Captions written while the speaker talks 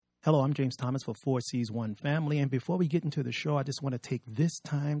Hello, I'm James Thomas for 4C's One Family. And before we get into the show, I just want to take this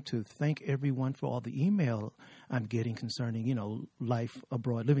time to thank everyone for all the email I'm getting concerning, life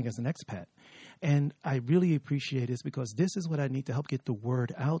abroad, living as an expat. And I really appreciate this because this is what I need to help get the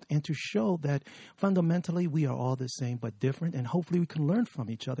word out and to show that fundamentally we are all the same but different. And hopefully we can learn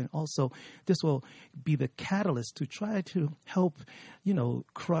from each other. And also this will be the catalyst to try to help,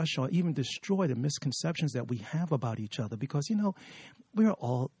 crush or even destroy the misconceptions that we have about each other because, we are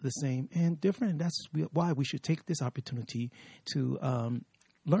all the same and different. And that's why we should take this opportunity to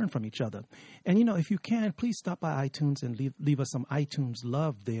learn from each other. And, if you can, please stop by iTunes and leave us some iTunes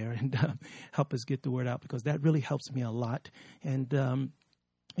love there and help us get the word out because that really helps me a lot. And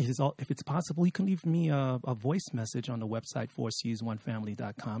if it's possible, you can leave me a voice message on the website,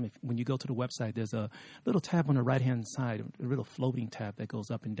 4csoneFamily.com. When you go to the website, there's a little tab on the right-hand side, a little floating tab that goes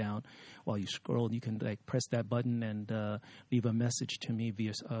up and down. While you scroll, you can press that button and leave a message to me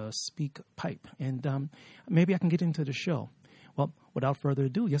via Speak Pipe. And maybe I can get into the show. Well, without further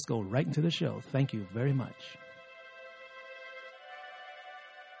ado, let's go right into the show. Thank you very much.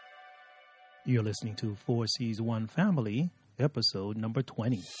 You're listening to 4C's One Family, episode number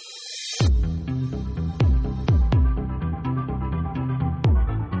 20.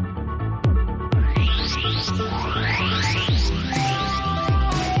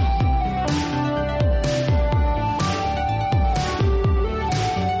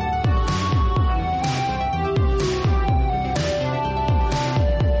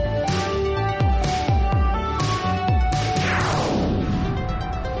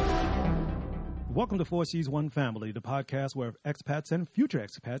 Welcome to 4C's One Family, the podcast where expats and future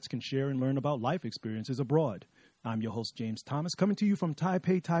expats can share and learn about life experiences abroad. I'm your host, James Thomas, coming to you from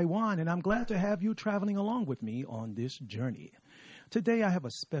Taipei, Taiwan, and I'm glad to have you traveling along with me on this journey. Today, I have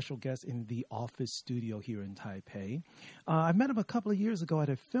a special guest in the office studio here in Taipei. I met him a couple of years ago at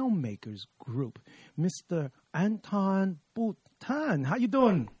a filmmakers group, Mr. Anton Bhutan. How you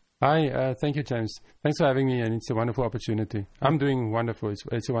doing? Hi, thank you, James. Thanks for having me, and it's a wonderful opportunity. I'm doing wonderful.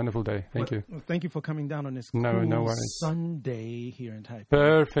 It's a wonderful day. Thank you. Well, thank you for coming down on this no worries. Sunday here in Taipei.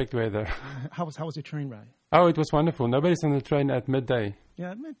 Perfect weather. How was your train ride? Oh, it was wonderful. Nobody's on the train at midday.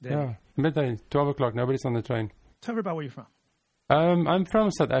 Yeah, at midday. Yeah, midday, 12 o'clock. Nobody's on the train. Tell me about where you're from. I'm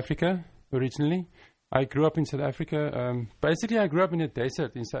from South Africa originally. I grew up in South Africa. Basically, I grew up in a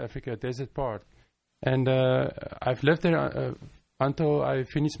desert in South Africa, a desert part. And I've lived there until I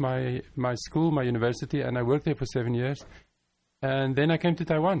finished my school, my university, and I worked there for 7 years. And then I came to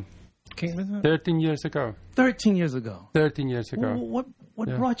Taiwan 13 years ago. 13 years ago? 13 years ago. What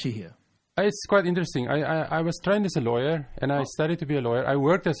brought you here? It's quite interesting. I was trained as a lawyer, and I studied to be a lawyer. I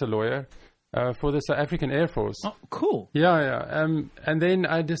worked as a lawyer for the South African Air Force. Oh, cool. Yeah. And then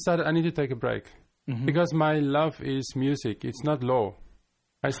I decided I need to take a break because my love is music. It's not law.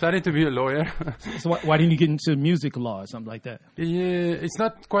 I studied to be a lawyer. So why didn't you get into music law or something like that? Yeah, it's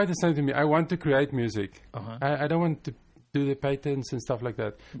not quite the same to me. I want to create music. I don't want to do the patents and stuff like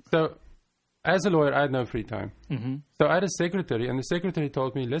that. So as a lawyer, I had no free time. So I had a secretary, and the secretary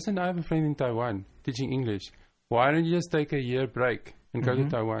told me, listen, I have a friend in Taiwan teaching English. Why don't you just take a year break and go to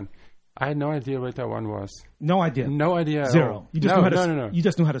Taiwan? I had no idea where Taiwan was. No idea? No idea at Zero? all. You just No. You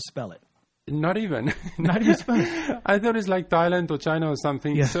just knew how to spell it? Not even. Not even spell it? I thought it's like Thailand or China or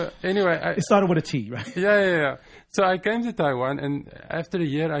something. Yeah. So anyway. It started with a T, right? Yeah. So I came to Taiwan, and after a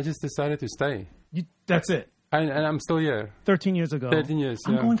year, I just decided to stay. That's it? And I'm still here. 13 years ago. 13 years,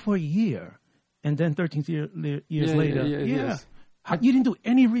 I'm going for a year. And then 13 years later. Yes. You didn't do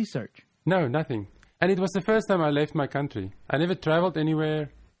any research? No, nothing. And it was the first time I left my country. I never traveled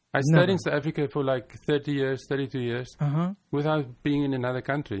anywhere. I stayed in South Africa for like 30 years, 32 years, without being in another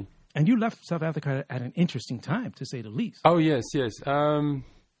country. And you left South Africa at an interesting time, to say the least. Oh, yes.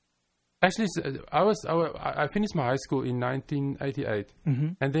 Actually, I finished my high school in 1988,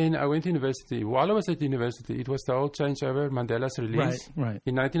 and then I went to university. While I was at university, it was the whole changeover, Mandela's release. Right.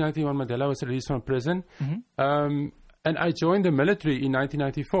 In 1991, Mandela was released from prison, and I joined the military in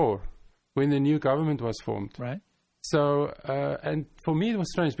 1994 when the new government was formed. Right. So, and for me, it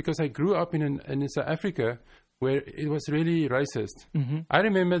was strange because I grew up in South Africa where it was really racist. I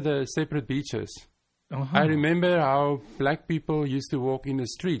remember the separate beaches. I remember how black people used to walk in the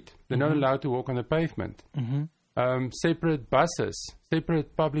street. They're not allowed to walk on the pavement. Separate buses,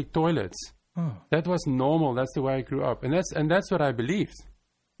 separate public toilets. That was normal. That's the way I grew up. And that's what I believed.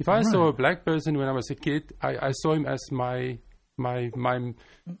 If I saw a black person when I was a kid, I saw him as my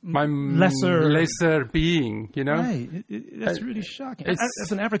lesser being, you know. Right. That's really shocking.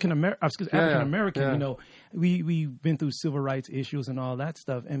 As an African American, you know, we've been through civil rights issues and all that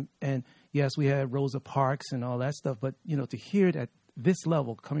stuff, and yes, we had Rosa Parks and all that stuff, but you know, to hear that this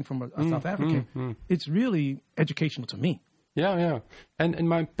level, coming from a South African, it's really educational to me. Yeah. And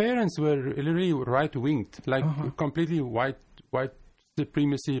my parents were really right-winged, like completely white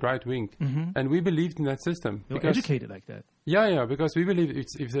supremacy, right-winged. And we believed in that system. They were educated like that. Yeah, because we believe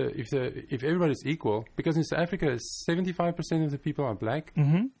if everybody's equal, because in South Africa 75% of the people are black,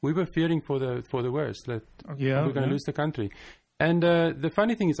 we were fearing for the worst, that we're going to lose the country. And the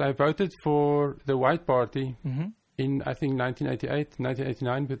funny thing is, I voted for the White Party in, I think, 1988,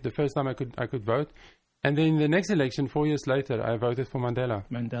 1989, but the first time I could vote. And then the next election, 4 years later, I voted for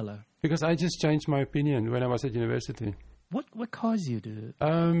Mandela. Because I just changed my opinion when I was at university. What caused you to?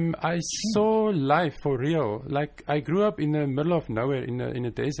 I saw life for real. Like, I grew up in the middle of nowhere in a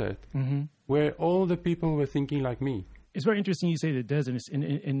desert, where all the people were thinking like me. It's very interesting you say the desert.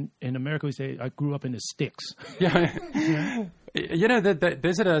 In America, we say, I grew up in the sticks. Yeah. You know, the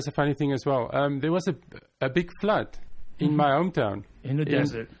desert has a funny thing as well. There was a big flood in my hometown. In the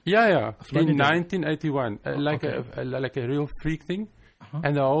desert? Yeah. In 1981. Like a real freak thing.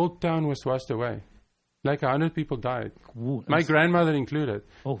 And the whole town was washed away. Like 100 people died. Ooh, my grandmother included.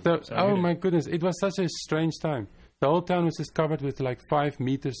 Oh my goodness. It was such a strange time. The whole town was just covered with like 5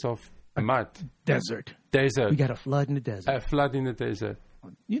 meters of mud. Desert. We got a flood in the desert. A flood in the desert.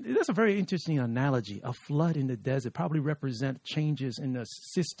 That's a very interesting analogy. A flood in the desert probably represents changes in the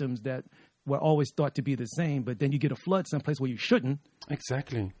systems that were always thought to be the same, but then you get a flood someplace where you shouldn't.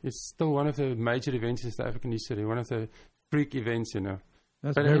 Exactly. It's still one of the major events in South African history, one of the freak events, you know.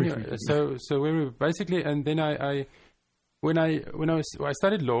 That's very freaky. So we were basically, and then I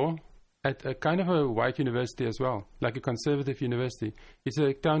studied law at a kind of a white university as well, like a conservative university. It's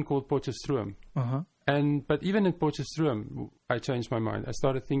a town called Potchefstroom. But even in Potchefstroom, I changed my mind. I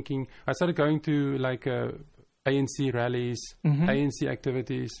started going to like ANC rallies, ANC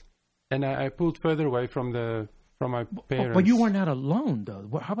activities, and I pulled further away from my parents. But you were not alone,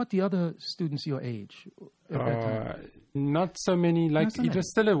 though. How about the other students your age? Not so many. It was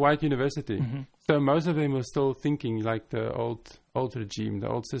still a white university, so most of them were still thinking like the old regime, the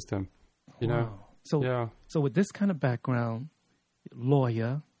old system. You know. So with this kind of background,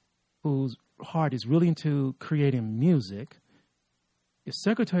 lawyer, whose heart is really into creating music, your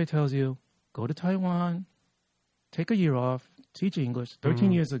secretary tells you, go to Taiwan, take a year off, teach English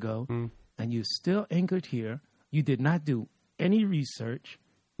 13 years ago, and you're still anchored here. You did not do any research.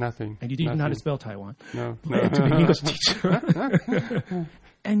 Nothing. And you didn't even know how to spell Taiwan. No. To be an English teacher.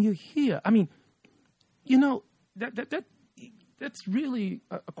 And you're here. I mean, you know, that's really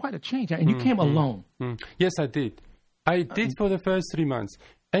quite a change. And you came alone. Yes, I did. I did for the first 3 months.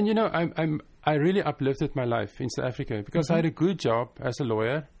 And, you know, I really uplifted my life in South Africa because I had a good job as a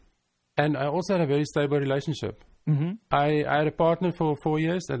lawyer. And I also had a very stable relationship. I had a partner for 4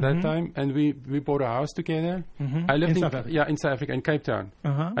 years at that time, and we bought a house together. I lived in South Africa. Yeah, in South Africa, in Cape Town.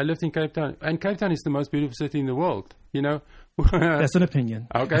 I lived in Cape Town, and Cape Town is the most beautiful city in the world. You know, that's an opinion.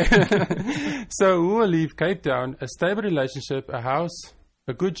 Okay, so we will leave Cape Town, a stable relationship, a house,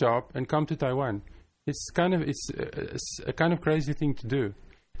 a good job, and come to Taiwan. It's a kind of crazy thing to do.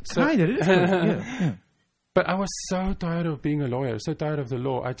 So, kind of, it is. Yeah. But I was so tired of being a lawyer, so tired of the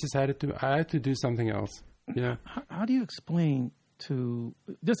law. I had to do something else. Yeah. How do you explain to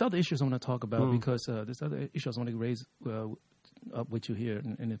there's other issues I want to talk about because there's other issues I want to raise up with you here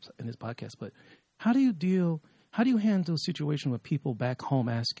in this podcast. But how do you handle a situation where people back home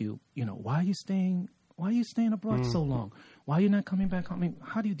ask you, you know, why are you staying abroad so long? Why are you not coming back home? I mean,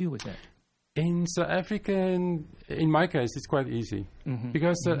 how do you deal with that? In South Africa, in my case, it's quite easy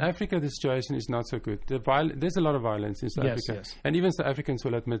because South Africa, the situation is not so good. There's a lot of violence in South Africa, yes. And even South Africans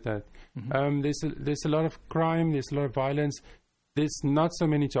will admit that. There's a lot of crime. There's a lot of violence. There's not so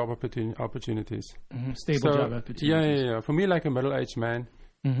many job opportunities. Stable job opportunities. Yeah. For me, like a middle-aged man,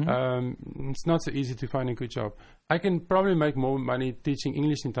 it's not so easy to find a good job. I can probably make more money teaching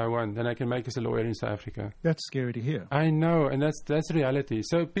English in Taiwan than I can make as a lawyer in South Africa. That's scary to hear. I know, and that's reality.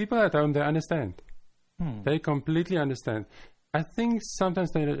 So people at home, they understand. They completely understand. I think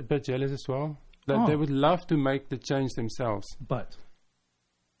sometimes they're a bit jealous as well. That they would love to make the change themselves. But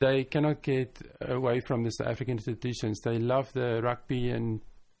they cannot get away from the South African traditions. They love the rugby and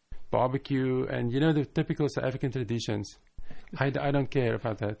barbecue and, you know, the typical South African traditions. I don't care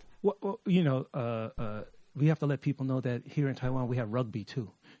about that. Well, you know, we have to let people know that here in Taiwan we have rugby too.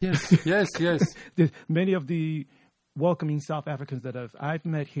 Yes. Many of the welcoming South Africans that I've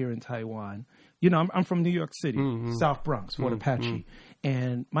met here in Taiwan, you know, I'm from New York City, South Bronx, Fort Apache.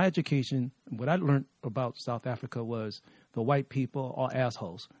 And my education, what I learned about South Africa was the white people are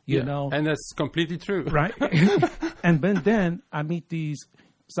assholes, you know. And that's completely true. Right? And then I meet these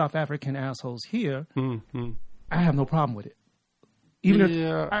South African assholes here. I have no problem with it. Even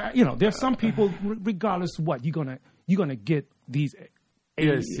if there's some people, regardless of what, you're gonna get these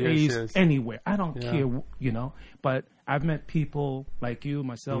A's anywhere. I don't care, But I've met people like you,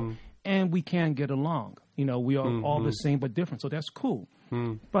 myself, and we can get along. We are all the same but different, so that's cool.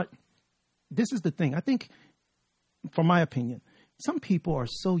 But this is the thing. I think, from my opinion, some people are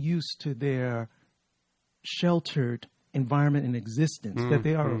so used to their sheltered environment and existence that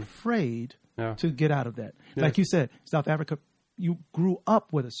they are afraid to get out of that. Yes. Like you said, South Africa, you grew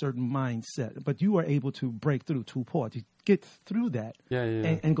up with a certain mindset, but you were able to break through to get through that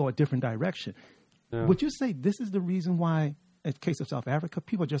and go a different direction. Yeah. Would you say this is the reason why, in the case of South Africa,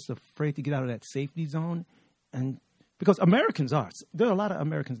 people are just afraid to get out of that safety zone? And because Americans are. There are a lot of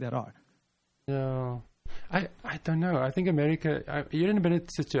Americans that are. Yeah. I don't know. I think America, you're in a better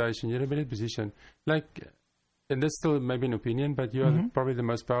situation. You're in a better position. And that's still maybe an opinion, but you are probably the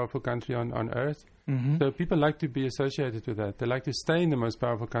most powerful country on earth. So people like to be associated with that. They like to stay in the most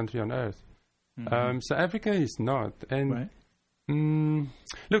powerful country on earth. So Africa is not. And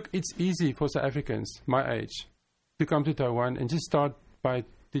look, it's easy for South Africans, my age, to come to Taiwan and just start by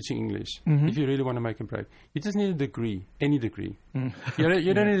teaching English. If you really want to make a break, you just need a degree, any degree.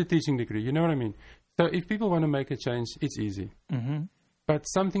 You don't need a teaching degree. You know what I mean? So if people want to make a change, it's easy. But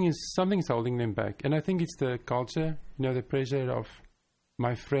something's holding them back, and I think it's the culture. The pressure of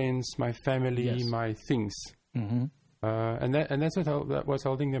my friends, my family, my things, and that's what's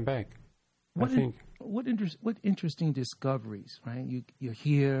holding them back. What interesting discoveries, right? You're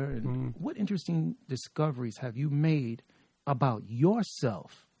here, and what interesting discoveries have you made about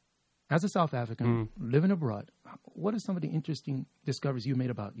yourself as a South African living abroad? What are some of the interesting discoveries you made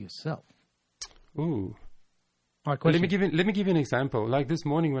about yourself? Ooh. Let me give you an example. Like this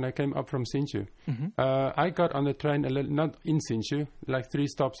morning when I came up from Hsinchu, I got on the train, not in Hsinchu, like 3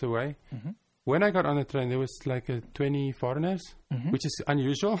 stops away. When I got on the train, there was like 20 foreigners, which is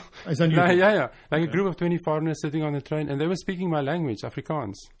unusual. It's unusual. Like a group of 20 foreigners sitting on the train, and they were speaking my language,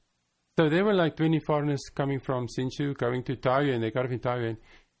 Afrikaans. So there were like 20 foreigners coming from Hsinchu, going to Taoyuan, and they got off in Taoyuan.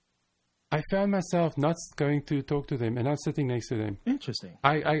 I found myself not going to talk to them and not sitting next to them. Interesting.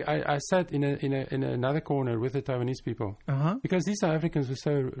 I sat in another corner with the Taiwanese people because these South Africans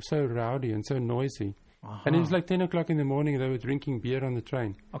were so rowdy and so noisy. And it was like 10 o'clock in the morning. They were drinking beer on the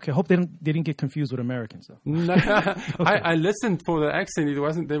train. Okay, I hope they didn't get confused with Americans, though. No, okay. I listened for the accent.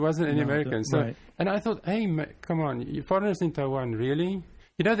 There wasn't any Americans. So, and I thought, hey, come on, you foreigners in Taiwan, really?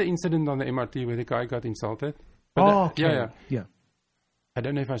 You know the incident on the MRT where the guy got insulted? Okay. Yeah. I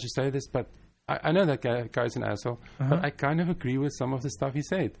don't know if I should say this, but I know that guy's an asshole, but I kind of agree with some of the stuff he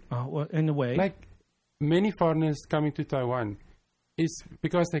said. Well, in a way. Like, many foreigners coming to Taiwan is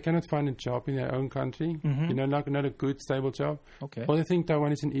because they cannot find a job in their own country, not a good, stable job. Okay. Or they think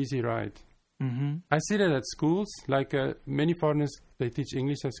Taiwan is an easy ride. I see that at schools, like many foreigners, they teach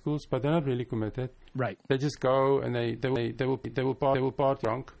English at schools, but they're not really committed. Right. They just go and they will part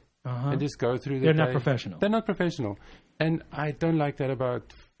drunk. And just go through the They're day. not professional. They're not professional. And I don't like that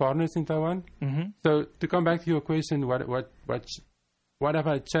about foreigners in Taiwan. So to come back to your question, what have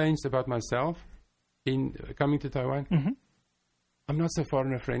I changed about myself in coming to Taiwan? I'm not so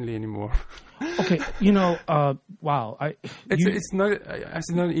foreigner friendly anymore. Okay, wow. It's not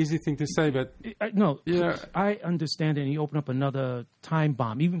an easy thing to say, but I understand it. And you open up another time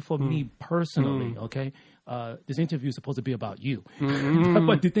bomb, even for me personally. Okay. This interview is supposed to be about you.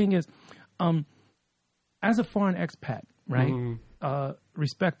 But the thing is, as a foreign expat, right,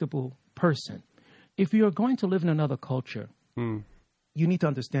 respectable person, if you're going to live in another culture, you need to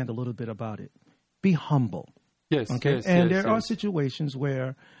understand a little bit about it. Be humble. Yes. Okay. Yes, and there are situations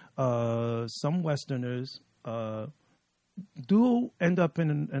where some Westerners do end up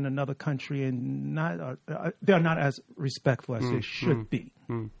in another country and they're not as respectful as they should be.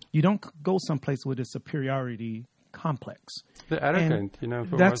 You don't go someplace with a superiority complex. They're arrogant,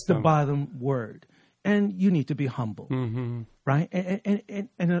 That's the bottom word. And you need to be humble, right?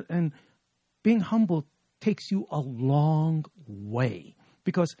 And being humble takes you a long way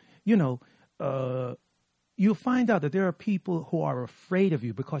because, you'll find out that there are people who are afraid of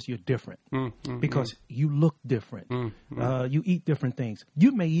you because you're different, because you look different, you eat different things.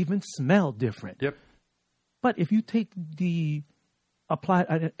 You may even smell different. Yep. But if you take the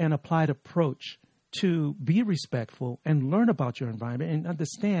applied approach to be respectful and learn about your environment and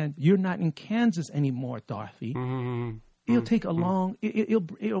understand you're not in Kansas anymore, Dorothy, it'll take a long.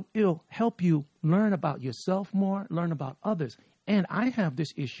 It'll help you learn about yourself more, learn about others. And I have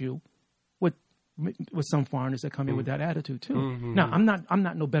this issue with with some foreigners that come in with that attitude too. Now, I'm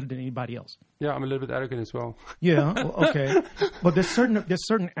not no better than anybody else. Yeah, I'm a little bit arrogant as well. Yeah, okay. But there's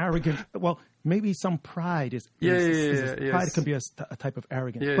certain arrogance. Well, maybe some pride is pride can be a type of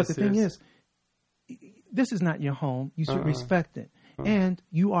arrogance. Yes, but the thing is, this is not your home. You should respect it, and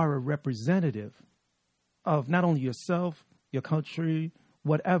you are a representative of not only yourself, your country,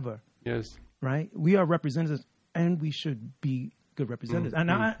 whatever. Yes. Right. We are representatives, and we should be good representatives.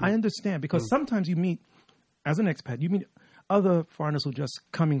 And I understand because sometimes you meet, as an expat, you meet other foreigners who are just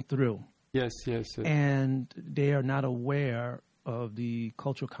coming through. Yes. And they are not aware of the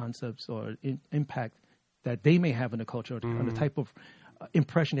cultural concepts or impact that they may have in the culture or the type of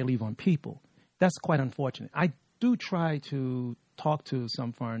impression they leave on people. That's quite unfortunate. I do try to talk to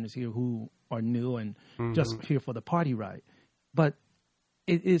some foreigners here who are new and just here for the party ride. But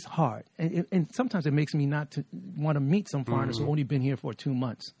it is hard, and sometimes it makes me not to want to meet some foreigners who've only been here for 2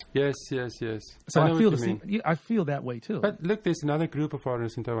 months. Yes. So I feel the same. Yeah, I feel that way too. But look, there's another group of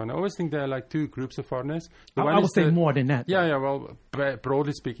foreigners in Taiwan. I always think there are like two groups of foreigners. I would say more than that. Yeah. Well,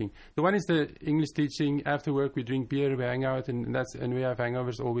 broadly speaking, the one is the English teaching. After work, we drink beer, we hang out, and we have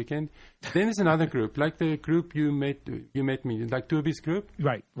hangovers all weekend. Then there's another group, like the group you met me, like Toby's group,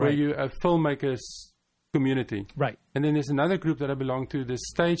 right? Where you are filmmakers. Community, right? And then there's another group that I belong to, the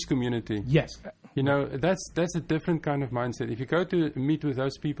stage community. Yes, that's a different kind of mindset. If you go to meet with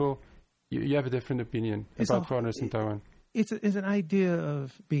those people, you have a different opinion about foreigners in Taiwan. It's an idea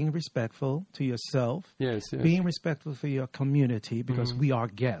of being respectful to yourself. Yes. Being respectful for your community because we are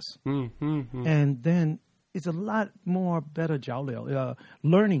guests, and then it's a lot more better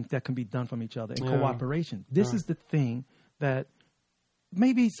learning that can be done from each other and cooperation. This is the thing that.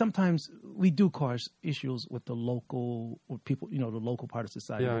 Maybe sometimes we do cause issues with the local people, the local part of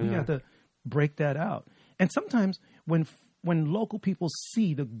society. We have to break that out. And sometimes when local people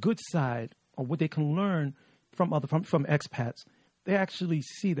see the good side or what they can learn from expats, they actually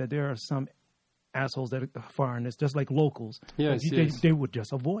see that there are some assholes that are foreigners, just like locals. Yes. They would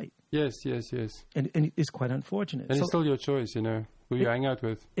just avoid. Yes. And it's quite unfortunate. And it's still your choice, who you hang out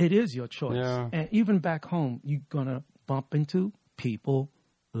with. It is your choice. Yeah. And even back home, you're gonna bump into people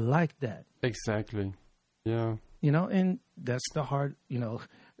like that. Exactly. Yeah. And that's the hard,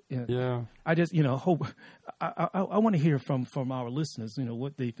 Yeah. I just, hope I want to hear from our listeners,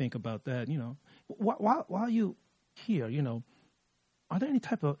 what they think about that, while you here, are there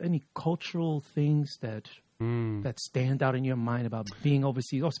any cultural things that stand out in your mind about being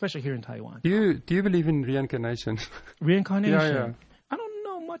overseas, especially here in Taiwan? Do you believe in reincarnation? Reincarnation? Yeah. I don't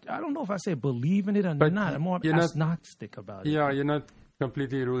know much. I don't know if I say believe in it or not. I'm more agnostic about it. Yeah, you're not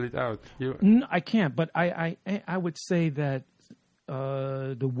completely rule it out. No, I can't, but I would say that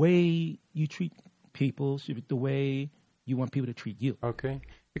the way you treat people should be the way you want people to treat you. Okay.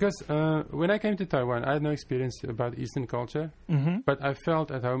 Because when I came to Taiwan, I had no experience about Eastern culture, but I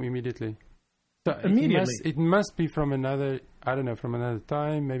felt at home immediately. So immediately? It must be from another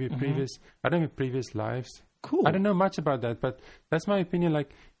time, maybe previous, I don't have previous lives. Cool. I don't know much about that, but that's my opinion. Like,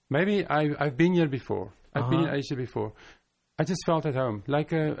 maybe I've been here before. I've been in Asia before. I just felt at home.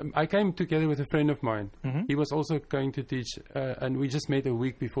 Like I came together with a friend of mine. He was also going to teach, and we just met a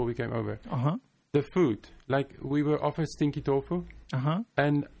week before we came over. The food, like we were offered stinky tofu,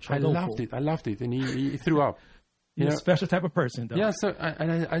 and I loved it, and he threw up. You're a special type of person, though. Yeah, so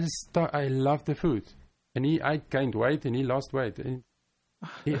I just thought I loved the food, and I gained weight, and he lost weight, and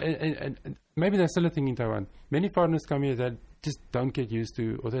maybe there's still a thing in Taiwan. Many foreigners come here that just don't get used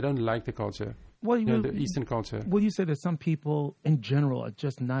to, or they don't like the culture. Well, the Eastern culture. Will you say that some people in general are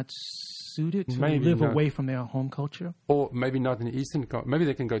just not suited to live away from their home culture? Or maybe not in the Eastern culture. Maybe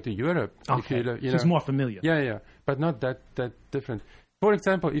they can go to Europe. Okay, it's more familiar. Yeah, but not that different. For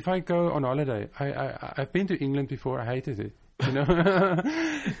example, if I go on holiday, I've been to England before. I hated it,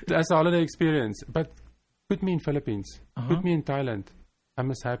 as a holiday experience. But put me in Philippines, put me in Thailand.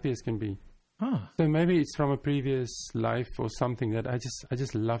 I'm as happy as can be. So maybe it's from a previous life or something that I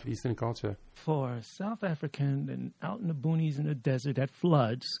just love Eastern culture. For a South African and out in the boonies in the desert that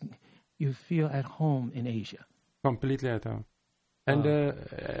floods, you feel at home in Asia. Completely at home. And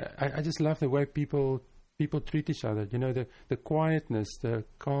I just love the way people treat each other. The quietness, the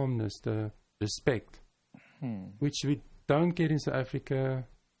calmness, the respect, which we don't get in South Africa.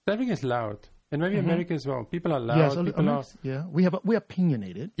 South Africa is loud. And maybe America as well. People are loud. Yes, we're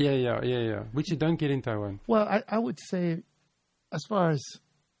opinionated. Yeah. Which you don't get in Taiwan. Well, I would say, as far as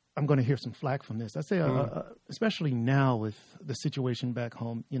I'm going to hear some flack from this, I say, especially now with the situation back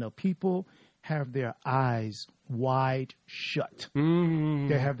home, people have their eyes wide shut.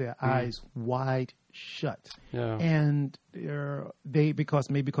 They have their eyes wide shut. Yeah. And because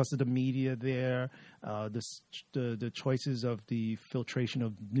of the media there, the choices of the filtration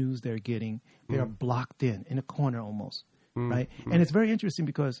of news they're getting, they are blocked in a corner almost, right? And it's very interesting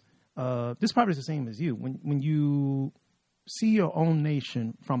because this probably is the same as you. When you see your own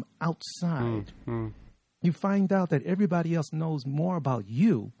nation from outside, you find out that everybody else knows more about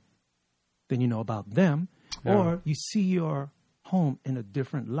you than you know about them, or you see your home in a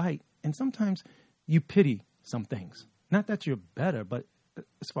different light, and sometimes you pity some things. Not that you're better, but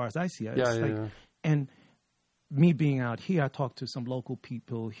as far as I see it, and me being out here, I talk to some local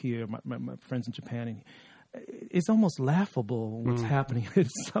people here, my friends in Japan, and it's almost laughable what's happening in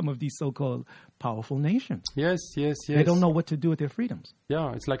some of these so-called powerful nations. Yes. They don't know what to do with their freedoms.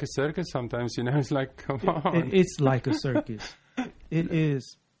 Yeah, it's like a circus sometimes, It's like, come on. It's like a circus. It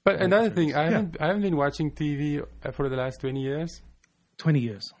is. But another thing, I haven't been watching TV for the last 20 years. 20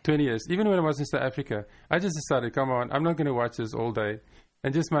 years. 20 years. Even when I was in South Africa, I just decided, come on, I'm not going to watch this all day.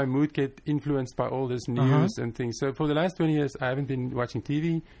 And just my mood get influenced by all this news and things. So for the last 20 years, I haven't been watching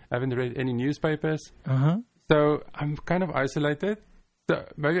TV. I haven't read any newspapers. So I'm kind of isolated. So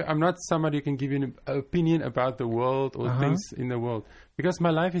maybe I'm not somebody who can give you an opinion about the world or things in the world. Because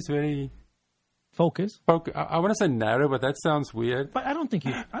my life is very... Focus. I want to say narrow, but that sounds weird. But I don't think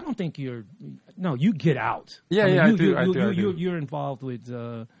you're. No, you get out. I do. You're involved with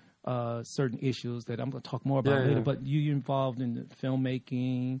certain issues that I'm going to talk more about later. But you're involved in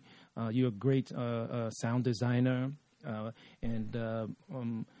filmmaking. You're a great sound designer, and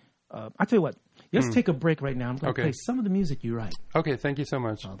I tell you what. Let's take a break right now. I'm going to play some of the music you write. Okay, thank you so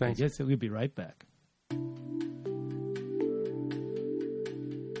much. Okay, thanks. Yes, we'll be right back.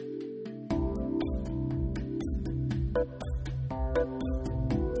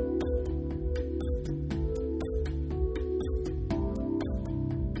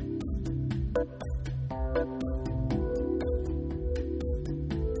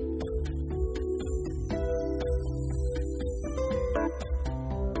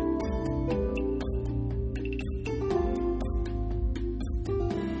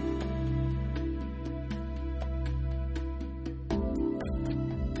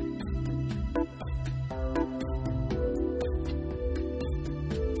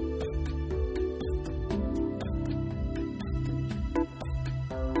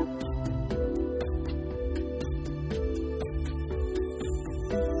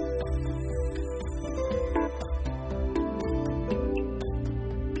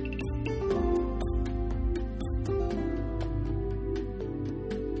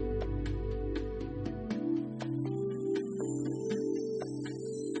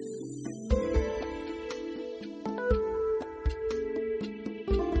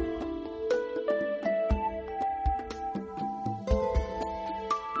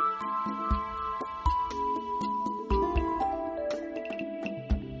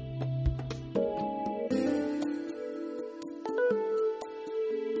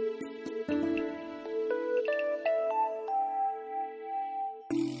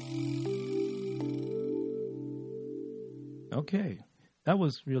 Okay, that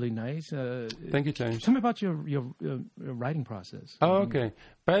was really nice. Thank you, James. Tell me about your writing process. Oh, okay.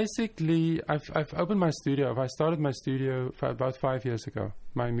 Basically, I've opened my studio. I started my studio about 5 years ago.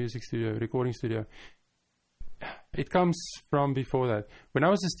 My music studio, recording studio. It comes from before that. When I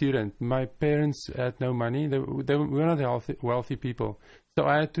was a student, my parents had no money. They were not wealthy people, so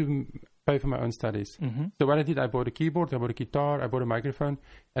I had to pay for my own studies. So what I did, I bought a keyboard, I bought a guitar, I bought a microphone,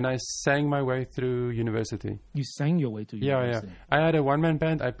 and I sang my way through university. You sang your way to university? Yeah. I had a one-man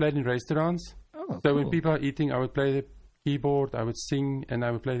band. I played in restaurants. Oh, so cool. when people are eating, I would play the keyboard, I would sing, and I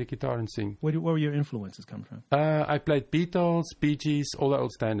would play the guitar and sing. Where were your influences come from? I played Beatles, Bee Gees, all the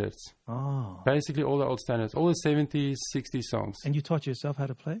old standards. Oh. Basically all the old standards, all the 70s, 60s songs. And you taught yourself how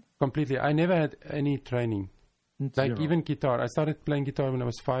to play? Completely. I never had any training. Like Zero. even guitar. I started playing guitar when I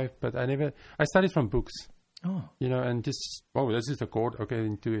was 5, but I studied from books. Oh. And just, this is the chord, okay,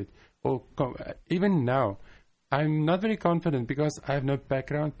 into it. Even now, I'm not very confident because I have no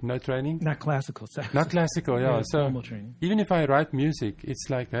background, no training. Not classical. Not classical, yeah. So formal training. Even if I write music, it's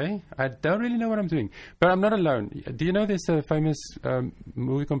like, hey, I don't really know what I'm doing. But I'm not alone. Do you know there's a famous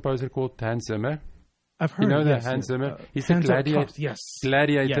movie composer called Hans Zimmer? I've heard of Hans Zimmer? He's Hans a gladiator, yes.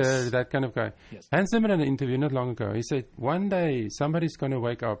 Gladiator, Yes. that kind of guy. Yes. Hans Zimmer in an interview not long ago, he said, one day somebody's going to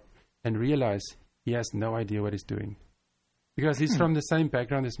wake up and realize he has no idea what he's doing. Because he's from the same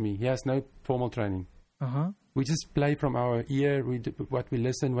background as me. He has no formal training. We just play from our ear, we do what we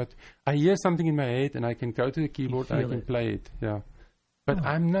listen. I hear something in my head and I can go to the keyboard and I can play it. Yeah. But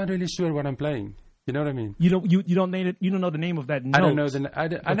I'm not really sure what I'm playing. You know what I mean? You don't name it. You don't know the name of that note. I don't know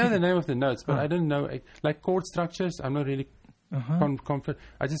I know the name of the notes, but I don't know like chord structures. I'm not really confident.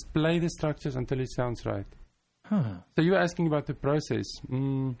 I just play the structures until it sounds right. So you were asking about the process.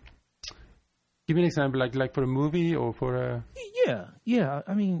 Give me an example, like for a movie or for a. Yeah.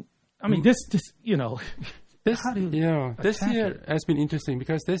 I mean, this you know. This year has been interesting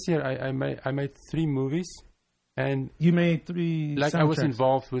because this year I made 3 movies, and you made 3. Like soundtracks. I was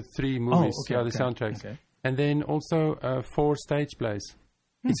involved with 3 movies, the soundtracks, okay. And then also 4 stage plays.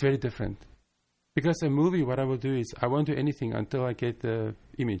 It's very different because a movie. What I will do is I won't do anything until I get the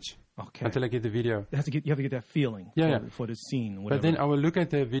image. Okay. Until I get the video. You have to get that feeling. For the scene. Whatever. But then I will look at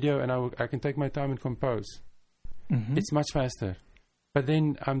the video and I can take my time and compose. It's much faster. But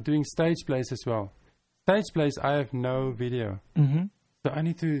then I'm doing stage plays as well. Stage plays, I have no video. So I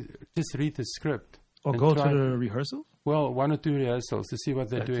need to just read the script. Or go to the rehearsal? Well, 1 or 2 rehearsals to see what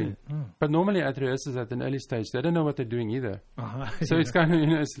they're doing. But normally at rehearsals at an early stage, they don't know what they're doing either. So it's kind of,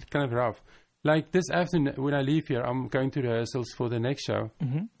 it's kind of rough. Like this afternoon, when I leave here, I'm going to rehearsals for the next show,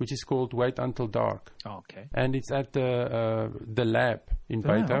 which is called Wait Until Dark. Okay. And it's at the lab in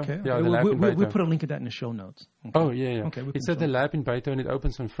Beito. Okay. Yeah, the lab in Beito. We'll put a link of that in the show notes. Okay. Oh, yeah. Okay, it's at the lab in Beito and it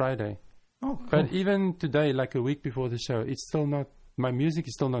opens on Friday. Oh, cool. But even today, like a week before the show, it's still not, my music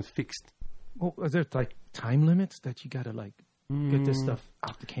is still not fixed. Well, is there like time limits that you got to like get this stuff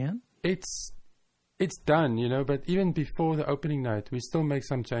out the can? It's done, you know, but even before the opening night, we still make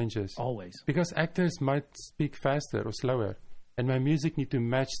some changes. Always. Because actors might speak faster or slower, and my music need to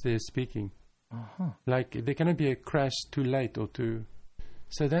match their speaking. Like, there cannot be a crash too late or too...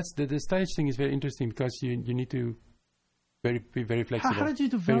 So that's the stage thing is very interesting because you need to be very flexible. How did you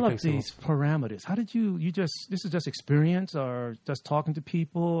develop these parameters? How did you this is just experience or just talking to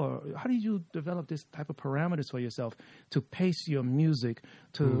people? Or how did you develop this type of parameters for yourself to pace your music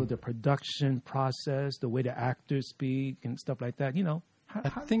to the production process, the way the actors speak and stuff like that? You know, I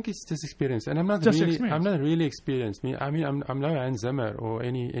think it's just experience, and I'm not really experienced. I mean, I'm no Hans Zimmer or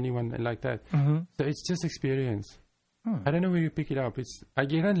anyone like that. So it's just experience. I don't know where you pick it up.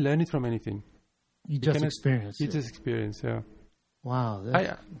 You can't learn it from anything. You just experience it. You just experience, yeah. Wow.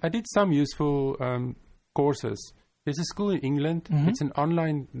 I did some useful courses. There's a school in England. It's an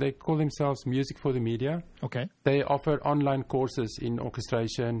online, they call themselves Music for the Media. Okay. They offer online courses in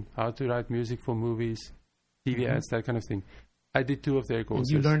orchestration, how to write music for movies, TV ads, that kind of thing. I did 2 of their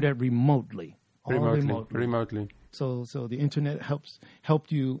courses. And you learned that remotely. Remotely. So the internet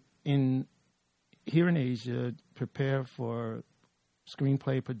helped you here in Asia prepare for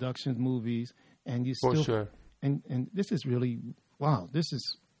screenplay productions, movies. And you still, for sure. And this is really, wow, this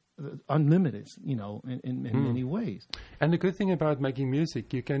is unlimited, you know, in many ways. And the good thing about making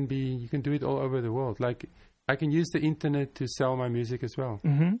music, you can do it all over the world. Like, I can use the internet to sell my music as well.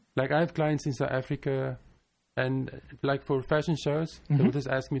 Like, I have clients in South Africa, and like for fashion shows, they will just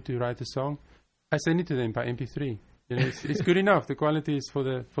ask me to write a song. I send it to them by MP3. You know, it's good enough. The quality is for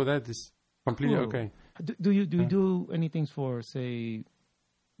that is completely okay. Do you do anything for, say,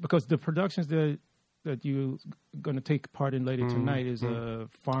 because the productions that you're going to take part in later tonight is a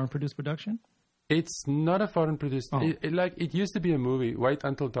foreign-produced production? It's not a foreign-produced. It used to be a movie, Wait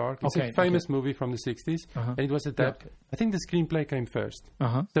Until Dark. It's a famous movie from the 60s, and it was adapted. I think the screenplay came first.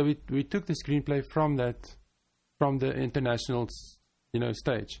 So we took the screenplay from the international,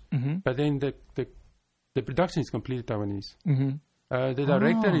 stage. But then the production is completely Taiwanese. The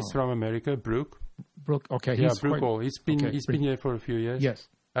director is from America, Brooke. Okay. Yeah, Brooke Hall. He's been here for a few years. Yes.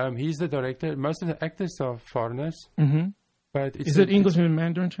 He's the director. Most of the actors are foreigners. But is it English and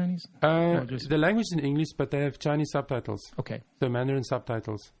Mandarin Chinese? The language is in English, but they have Chinese subtitles. Okay. So Mandarin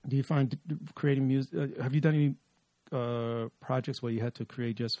subtitles. Do you find creating music? Have you done any projects where you had to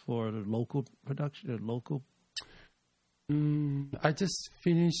create just for the local production, I just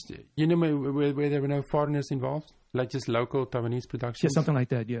finished. You know, where there were no foreigners involved, like just local Taiwanese productions. Yeah, something like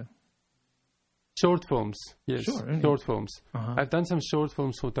that. Yeah. Short films, yes. Short films. I've done some short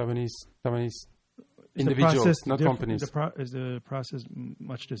films for Taiwanese individuals, not companies. Is the process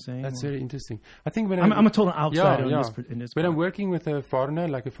much the same? That's very interesting. I think when I'm a total outsider in this. When I'm working with a foreigner,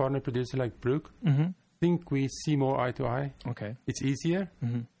 like a foreigner producer like Brooke, I think we see more eye to eye. Okay. It's easier.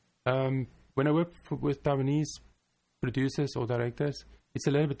 When I work with Taiwanese producers or directors, it's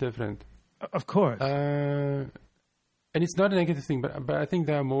a little bit different. Of course. And it's not a negative thing, but I think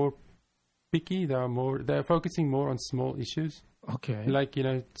they are more picky. They're focusing more on small issues. Okay. Like,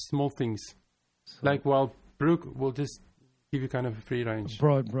 small things. So like, while Brooke will just give you kind of a free range.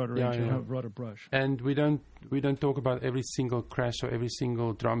 Broader range, broader brush. And we don't talk about every single crash or every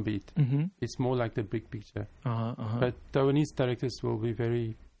single drum beat. It's more like the big picture. But Taiwanese directors will be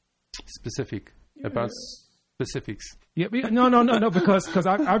very specific. about specifics. Yeah, no, because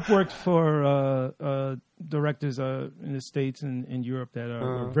I've worked for directors in the States and in Europe that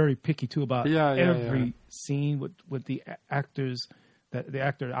are very picky too about every scene with the actors. The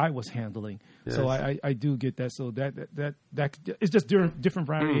actor I was handling, so I do get that. So that it's just different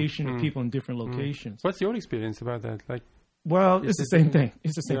variation of people in different locations. What's your experience about that? Like, well, it's the same thing.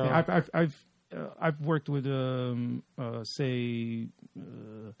 It's the same thing. I've worked with say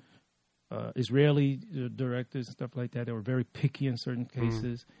Israeli directors and stuff like that. They were very picky in certain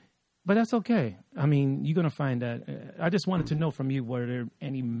cases. But that's okay. I mean, you're going to find that. I just wanted to know from you, were there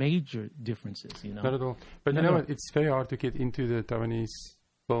any major differences, you know? Not at all. But you know what? It's very hard to get into the Taiwanese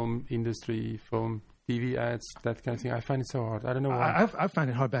film industry, film, TV ads, that kind of thing. I find it so hard. I don't know why. I find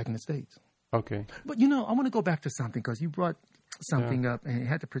it hard back in the States. Okay. But, you know, I want to go back to something because you brought something up and it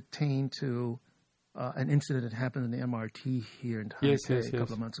had to pertain to an incident that happened in the MRT here in Taipei a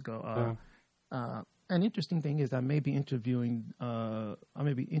couple of months ago. An interesting thing is I may be interviewing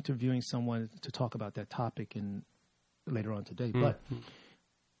someone to talk about that topic later on today. But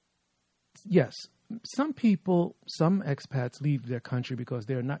yes, some expats leave their country because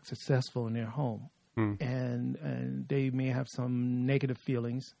they're not successful in their home, and they may have some negative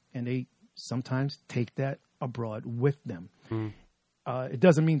feelings, and they sometimes take that abroad with them. It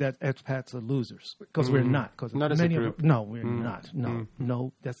doesn't mean that expats are losers, because we're not. Because not as a group. No, we're not.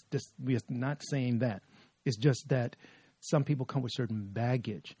 No. That's just, we're not saying that. It's just that some people come with certain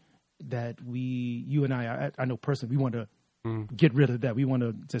baggage that you and I know personally, we want to get rid of that. We want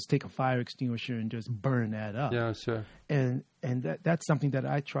to just take a fire extinguisher and just burn that up. Yeah, sure. And that's something that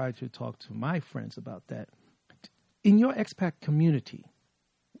I try to talk to my friends about. That in your expat community,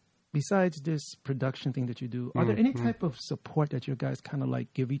 besides this production thing that you do, are there any type of support that you guys kind of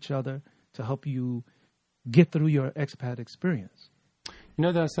like give each other to help you get through your expat experience? You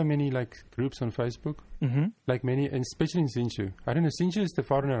know, there are so many like groups on Facebook, like many, and especially in Hsinchu. I don't know, Hsinchu is the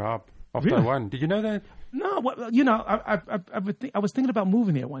foreigner hub of Taiwan. Did you know that? No, well, you know, I was thinking about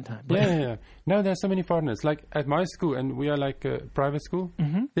moving there one time. Yeah. No, there are so many foreigners. Like at my school, and we are like a private school,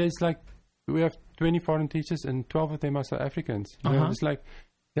 there's like, we have 20 foreign teachers and 12 of them are South Africans. You know, it's like,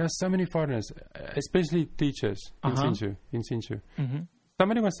 there are so many foreigners, especially teachers in Hsinchu.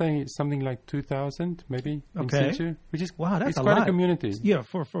 Somebody was saying something like 2,000, maybe, in Hsinchu, which is that's quite a community. Yeah,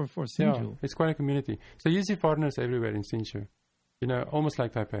 for Hsinchu. Yeah, it's quite a community. So you see foreigners everywhere in Hsinchu, you know, almost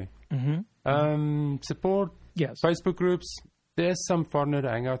like Taipei. Support, Facebook groups. There's some foreigner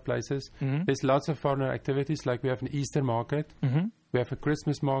hangout places. There's lots of foreigner activities, like we have an Easter market. We have a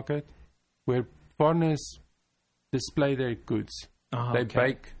Christmas market where foreigners display their goods. They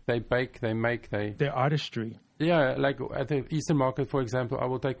bake, they make. Their artistry. Yeah, like at the Easter market, for example, I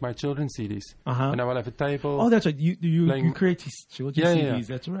will take my children's CDs and I will have a table. Oh, that's right. You create children's CDs. Yeah.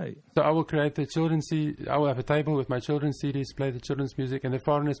 That's right. So I will create the children's CD. I will have a table with my children's CDs, play the children's music, and the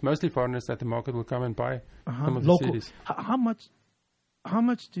foreigners, mostly foreigners at the market, will come and buy some of the CDs. How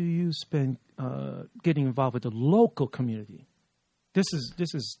much do you spend getting involved with the local community? This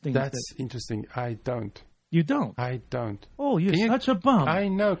is things that's interesting. I don't. You don't? I don't. Oh, you're such a bum. I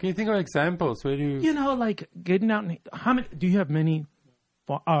know. Can you think of examples where you... You know, like getting out and... do you have many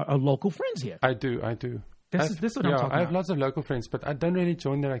local friends here? I do. This is what I'm talking about. I have lots of local friends, but I don't really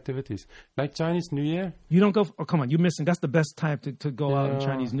join their activities. Like Chinese New Year. You don't go... Oh, come on. You're missing... That's the best time to go out on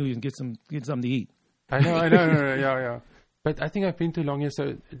Chinese New Year and get something to eat. I know. Yeah. But I think I've been too long here,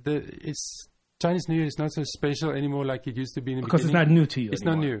 so Chinese New Year is not so special anymore like it used to be in the beginning. Because it's not new to you It's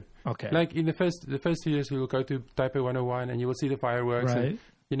anymore. Not new. Okay. Like in the first 2 years, we will go to Taipei 101 and you will see the fireworks. Right. And,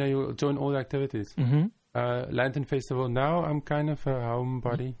 you know, you will join all the activities. Lantern Festival. Now I'm kind of a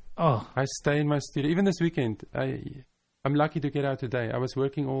homebody. Oh. I stay in my studio. Even this weekend, I'm lucky to get out today. I was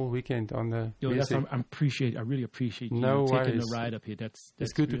working all weekend on the music. I really appreciate you taking the ride up here.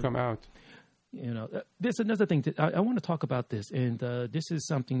 It's good to come out. You know, there's another thing I want to talk about this, and this is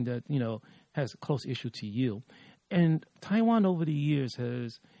something that, you know, has a close issue to you. And Taiwan over the years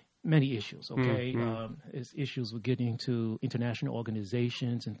has many issues, okay? It's issues with getting to international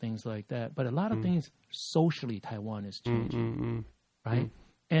organizations and things like that. But a lot of things socially, Taiwan is changing, right?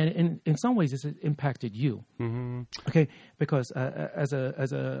 And in some ways, it's impacted you, okay? Because as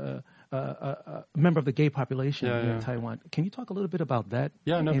a member of the gay population in Taiwan, can you talk a little bit about that?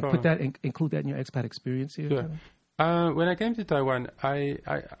 Yeah, no problem. Put that include that in your expat experience here. Sure. When I came to Taiwan, I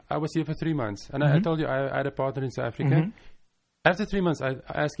was here for 3 months, and I told you I had a partner in South Africa. After 3 months, I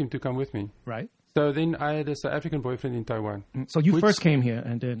asked him to come with me. Right. So then I had a South African boyfriend in Taiwan. So you first came here,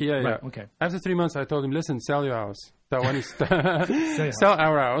 and then right, okay. After 3 months, I told him, "Listen, sell your house. Taiwan is sell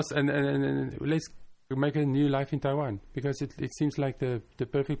our house, and let's make a new life in Taiwan because it seems like the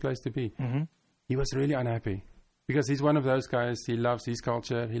perfect place to be." he was really unhappy because he's one of those guys. He loves his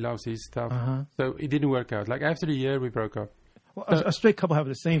culture. He loves his stuff. So it didn't work out. Like after a year, we broke up. Well, a straight couple have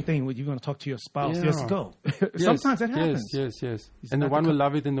the same thing when you're going to talk to your spouse. Yeah. Just go. Sometimes that happens. Yes. And the one will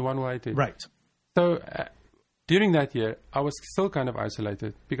love it and the one will hate it. Right. So during that year, I was still kind of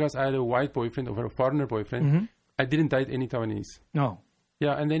isolated because I had a white boyfriend or a foreigner boyfriend. I didn't date any Taiwanese. No.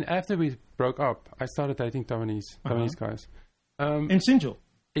 Yeah, and then after we broke up, I started dating Taiwanese guys. In Hsinchu?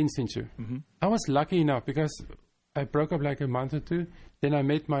 In Hsinchu. I was lucky enough because I broke up like a month or two. Then I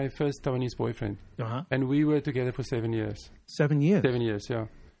met my first Taiwanese boyfriend. And we were together for 7 years. 7 years? 7 years, yeah.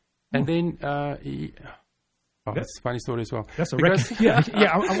 And then that's a funny story as well. That's a record.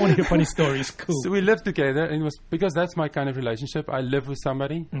 I want to hear funny stories. Cool. So we lived together, and it was because that's my kind of relationship. I live with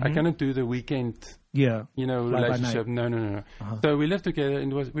somebody. I cannot do the weekend, relationship. No. So we lived together,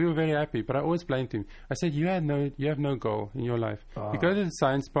 and we were very happy. But I always blamed him. I said, you have no goal in your life. You go to the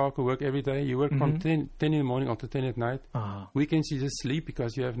science park or work every day. You work from 10 in the morning until 10 at night. Weekends you just sleep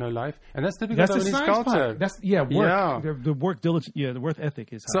because you have no life, and that's typical Taiwanese culture. Work. Yeah. The work diligence. Yeah, the work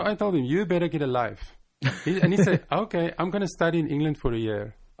ethic is. So I told him, you better get a life. And he said, okay, I'm going to study in England for a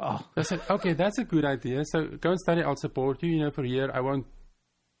year. I said, okay, that's a good idea. So go and study. I'll support you, for a year. I won't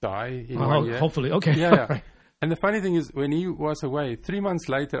die in 1 year. Hopefully. Okay. Yeah. Right. And the funny thing is, when he was away, 3 months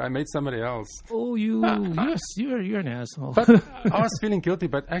later, I met somebody else. Oh, you're an asshole. But I was feeling guilty.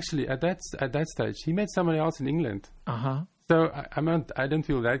 But actually, at that stage, he met somebody else in England. So I don't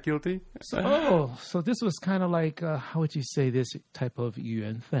feel that guilty. So this was kind of like how would you say this type of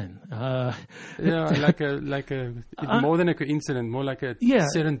yuanfen? Like a more than a coincidence, more like a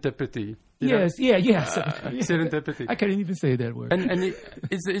serendipity. Yes. Serendipity. I can't even say that word. And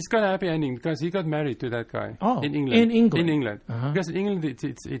it's got a happy ending because he got married to that guy in England. In England. Because in England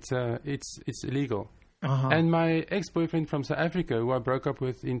it's illegal. And my ex-boyfriend from South Africa, who I broke up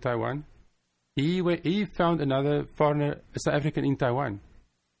with in Taiwan. He found another foreigner, South African, in Taiwan.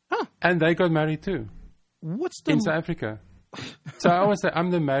 And they got married too. In South Africa. So I always say,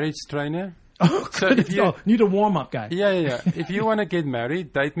 I'm the marriage trainer. So if you need a warm-up guy. Yeah. If you want to get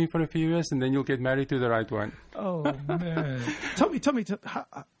married, date me for a few years and then you'll get married to the right one. Oh, man. Tell me,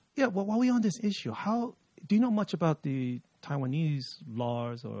 while we're on this issue, do you know much about the Taiwanese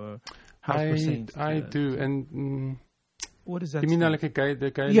laws or how it's pertains? I do. And... what is that? You mean like the gay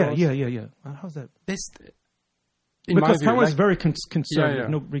laws? Yeah. How's that? Because Taiwan is very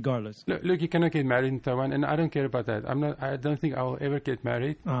conservative, regardless. Look, you cannot get married in Taiwan, and I don't care about that. I don't think I will ever get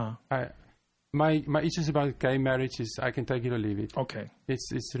married. My issues about gay marriage is I can take it or leave it. Okay.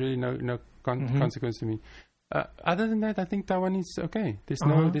 It's really no consequence to me. Other than that, I think Taiwan is okay.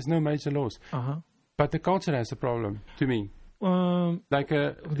 There's no major laws. But the culture has a problem to me.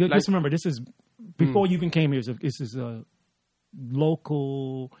 Just remember, this is before you even came here. This is a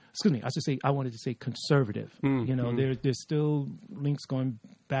local. Excuse me. I wanted to say conservative. There's still links going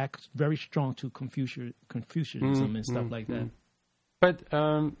back very strong to Confucianism and stuff like that. But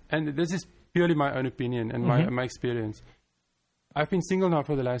and this is purely my own opinion and my experience. I've been single now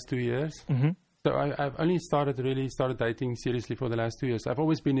for the last 2 years. So I've only started dating seriously for the last 2 years. I've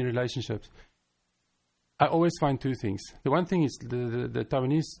always been in relationships. I always find two things. The one thing is the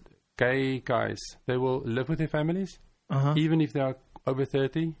Taiwanese gay guys, they will live with their families, even if they are over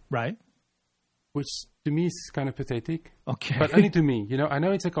 30. Right. Which to me is kind of pathetic. Okay. But only to me. I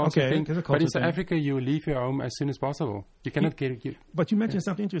know it's a culture thing, but in South thing. Africa, you will leave your home as soon as possible. You cannot get it. But you mentioned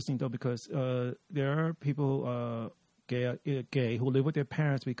something interesting, though, because there are people... gay who live with their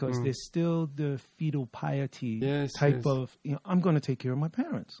parents because there's still the fetal piety type of, I'm going to take care of my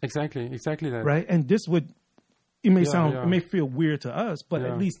parents. Exactly that. Right? And this it may feel weird to us, but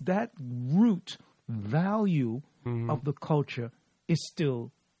at least that root value of the culture is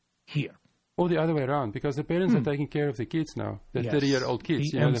still here. Or the other way around, because the parents are taking care of the kids now, the 30-year-old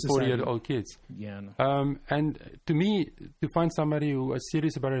kids, the 40-year-old kids. Yeah. No. And to me, to find somebody who is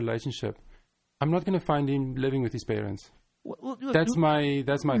serious about a relationship, I'm not going to find him living with his parents. Well, that's my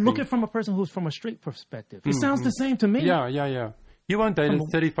thing. Look at it from a person who's from a straight perspective. It sounds the same to me. Yeah. You won't date a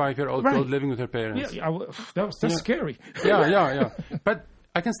 35-year-old girl living with her parents. Yeah, that's scary. Yeah. But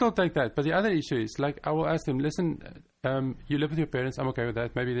I can still take that. But the other issue is, I will ask them, listen, you live with your parents. I'm okay with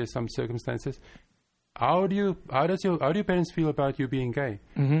that. Maybe there's some circumstances. How do your parents feel about you being gay?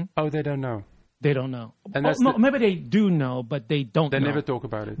 Oh, they don't know. They don't know. And maybe they do know, but they don't know. They never talk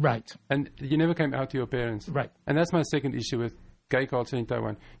about it. Right. And you never came out to your parents. Right. And that's my second issue with gay culture in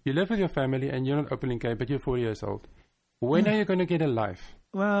Taiwan. You live with your family and you're not openly gay, but you're 40 years old. When are you going to get a life?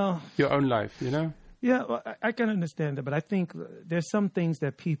 Well... Your own life, Yeah, well, I can understand that, but I think there's some things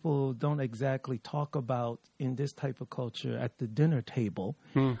that people don't exactly talk about in this type of culture at the dinner table.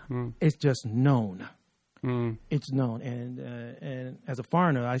 Mm-hmm. It's just known. Mm. It's known, and as a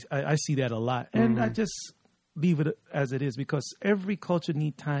foreigner, I see that a lot, and I just leave it as it is because every culture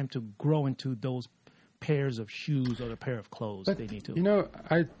needs time to grow into those pairs of shoes or a pair of clothes they need to. You know,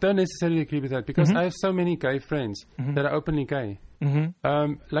 I don't necessarily agree with that because I have so many gay friends that are openly gay.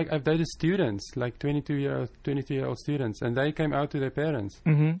 Mm-hmm. Like I've dated students, like 22-year-old students, and they came out to their parents,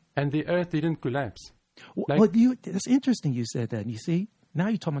 and the earth didn't collapse. That's interesting you said that. You see, now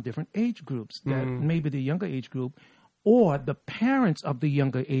you're talking about different age groups, that maybe the younger age group or the parents of the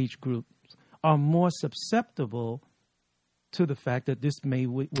younger age groups are more susceptible to the fact that this may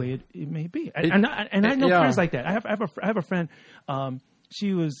way it may be, and I know friends like that. I have a friend.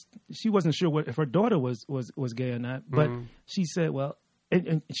 She wasn't sure if her daughter was gay or not, but she said, well,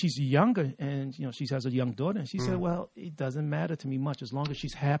 and she's younger, and she has a young daughter, and she said, well, it doesn't matter to me much as long as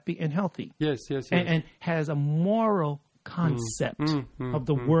she's happy and healthy. Yes. And has a moral concept of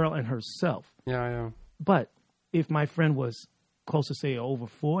the world and herself. Yeah. But if my friend was close to say over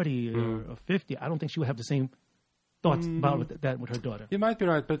 40 or 50, I don't think she would have the same thoughts about that with her daughter. You might be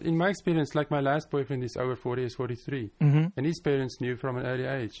right, but in my experience, like my last boyfriend is over 40, is 43, and his parents knew from an early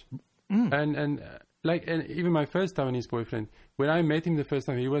age. And even my first Taiwanese boyfriend, when I met him the first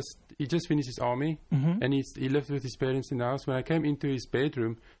time, he just finished his army, and he lived with his parents in the house. When I came into his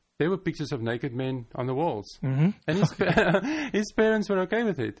bedroom, there were pictures of naked men on the walls, and his parents were okay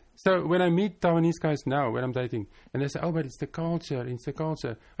with it. So when I meet Taiwanese guys now, when I'm dating, and they say, "Oh, but it's the culture,"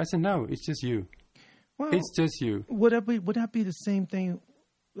 I say, "No, it's just you." Well, it's just you. Would that be the same thing?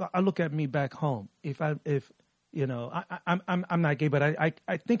 I look at me back home. I'm not gay, but I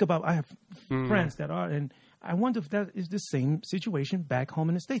think about, I have friends that are, and I wonder if that is the same situation back home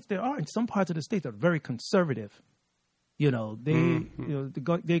in the States. There are in some parts of the States that are very conservative. People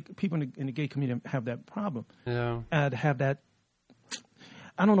in the gay community have that problem. Yeah. Have that,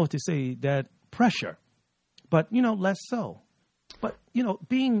 I don't know what to say, that pressure, but less so. But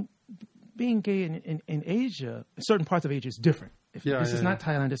being gay in Asia, certain parts of Asia is different. This is not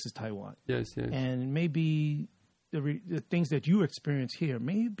Thailand, this is Taiwan. Yes. And maybe the things that you experience here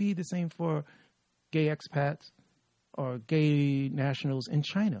may be the same for gay expats or gay nationals in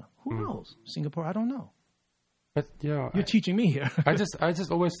China. Who knows? Singapore, I don't know. But you're teaching me here. I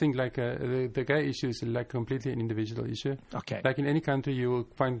just always think like the gay issue is like completely an individual issue. Okay. Like in any country, you will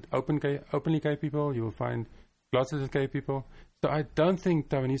find openly gay people. You will find closeted gay people. So I don't think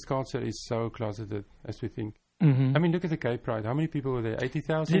Taiwanese culture is so closeted as we think. I mean, look at the gay pride. How many people were there?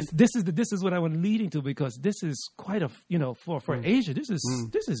 80,000. This is what I was leading to, because this is quite for Asia. This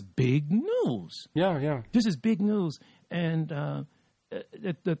is big news. Yeah. This is big news, and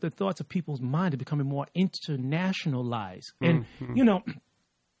the thoughts of people's mind are becoming more internationalized. And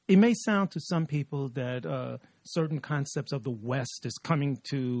it may sound to some people that certain concepts of the West is coming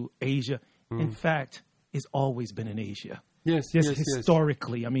to Asia. In fact, it's always been in Asia. Yes,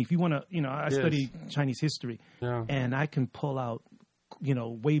 historically. I mean, if you want to, I study Chinese history, and I can pull out,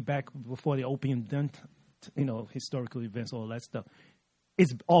 way back before the opium den, historical events, all that stuff.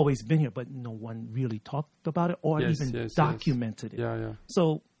 It's always been here, but no one really talked about it or even documented it. Yeah.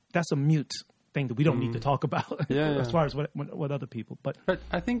 So that's a mute thing that we don't need to talk about as far as what other people. But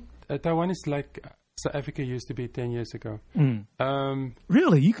I think Taiwan is like South Africa used to be 10 years ago.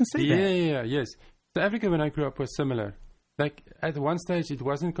 Really? You can say that? Yes. South Africa, when I grew up, was similar. Like at one stage, it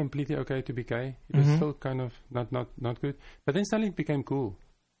wasn't completely okay to be gay. It was still kind of not good. But then suddenly it became cool.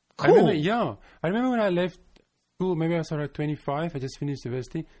 I remember when I left school, maybe I was around 25. I just finished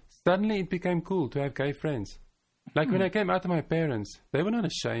university. Suddenly it became cool to have gay friends. Like when I came out to my parents, they were not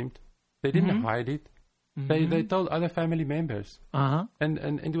ashamed. They didn't hide it. They told other family members.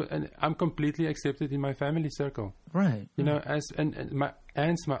 And I'm completely accepted in my family circle. Right. And my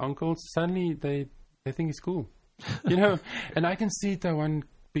aunts, my uncles, suddenly they think it's cool. And I can see Taiwan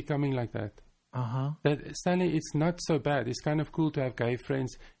becoming like that. That suddenly it's not so bad. It's kind of cool to have gay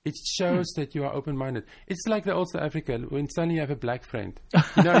friends. It shows that you are open-minded. It's like the old South Africa when suddenly you have a black friend.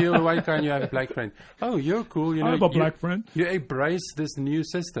 You're a white guy and you have a black friend. Oh, you're cool. I have a black friend. You embrace this new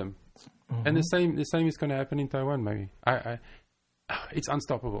system. And the same is going to happen in Taiwan, maybe. It's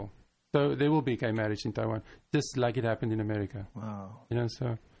unstoppable. So there will be gay marriage in Taiwan, just like it happened in America. Wow.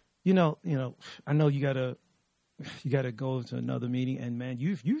 So. I know you gotta go to another meeting, and man,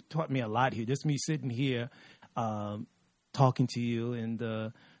 you taught me a lot here. Just me sitting here, talking to you, and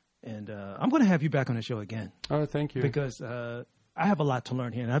I'm going to have you back on the show again. Oh, thank you. Because I have a lot to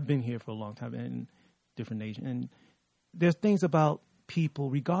learn here, and I've been here for a long time in different nations, and there's things about people,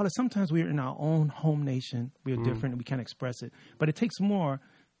 regardless. Sometimes we're in our own home nation. We're different and we can't express it. But it takes more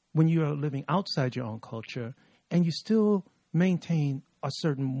when you are living outside your own culture and you still maintain a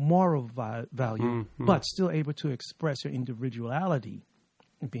certain moral value, but still able to express your individuality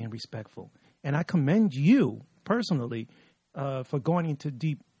and being respectful. And I commend you personally for going into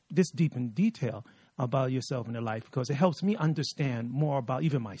deep in detail about yourself and your life, because it helps me understand more about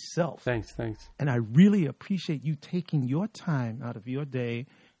even myself. Thanks. And I really appreciate you taking your time out of your day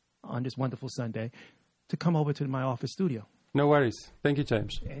on this wonderful Sunday to come over to my office studio. No worries. Thank you,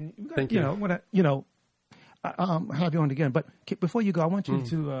 James. And Thank you. I'll have you on again. But before you go, I want you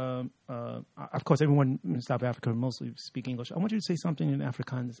to, of course, everyone in South Africa mostly speak English. I want you to say something in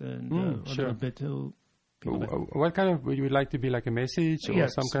Afrikaans and a little bit to people. What kind of, would you like to be like a message or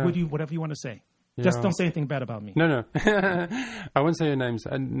some kind of? Whatever you want to say. Yeah. Just don't say anything bad about me. No. I won't say your names.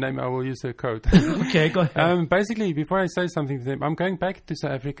 I will use a code. Okay, go ahead. Basically, before I say something to them, I'm going back to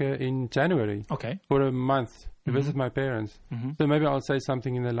South Africa in January. Okay. For a month to visit my parents. So maybe I'll say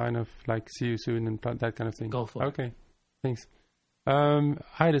something in the line of like, see you soon and that kind of thing. Go for it. Okay, thanks.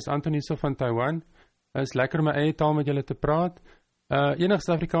 Hi, dis Anthony so van Taiwan. Is lekker om my eie taal met julle te praat.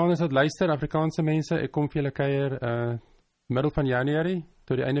 Enigste Afrikaners wat luister, Afrikaanse mense, ek kom vir julle kuier middel van Januarie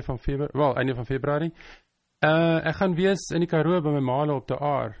tot die einde van Februarie. Ek gaan wees in die Karoo by my maale op die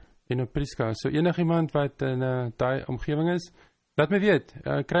Aar en op Prieska. So enigiemand wat in daai omgewing is, laat my weet.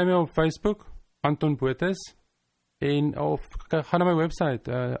 Kry my op Facebook, Anton Botes, en of gaan na my website,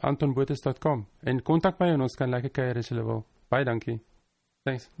 antonbotes.com, en kontak my en ons kan lekker kuier as julle wil. Baie dankie.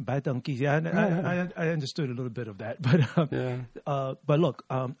 Thanks. Bye, donkeys. Yeah, I understood a little bit of that, but look,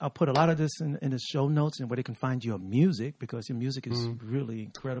 I'll put a lot of this in the show notes and where they can find your music, because your music is really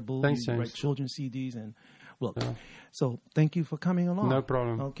incredible. Thanks, James. You write children's CDs and look. Yeah. So thank you for coming along. No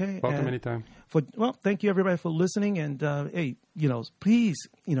problem. Okay. Welcome anytime. Thank you everybody for listening, and hey, please,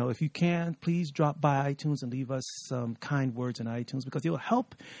 if you can, please drop by iTunes and leave us some kind words in iTunes, because it will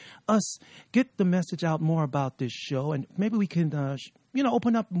help us get the message out more about this show, and maybe we can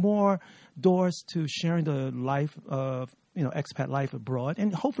open up more doors to sharing the life of, expat life abroad,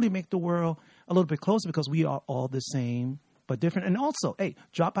 and hopefully make the world a little bit closer, because we are all the same but different. And also, hey,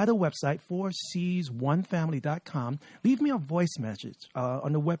 drop by the website, 4Cs1family.com. Leave me a voice message.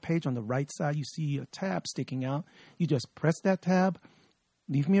 On the webpage on the right side, you see a tab sticking out. You just press that tab,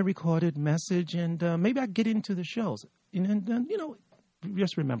 leave me a recorded message, and maybe I get into the shows. And then,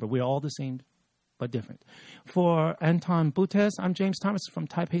 just remember, we're all the same but different. For Anton Botes, I'm James Thomas from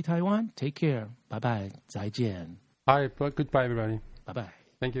Taipei, Taiwan. Take care. Bye-bye. 再见. Hi. Goodbye, everybody. Bye-bye.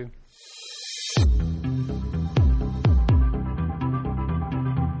 Thank you.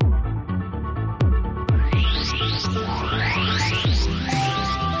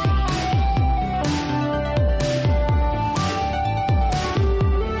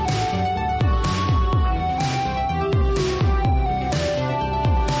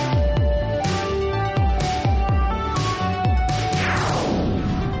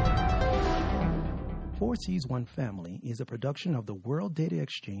 Four Seas One Family is a production of the World Data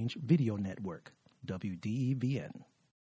Exchange Video Network, WDEVN.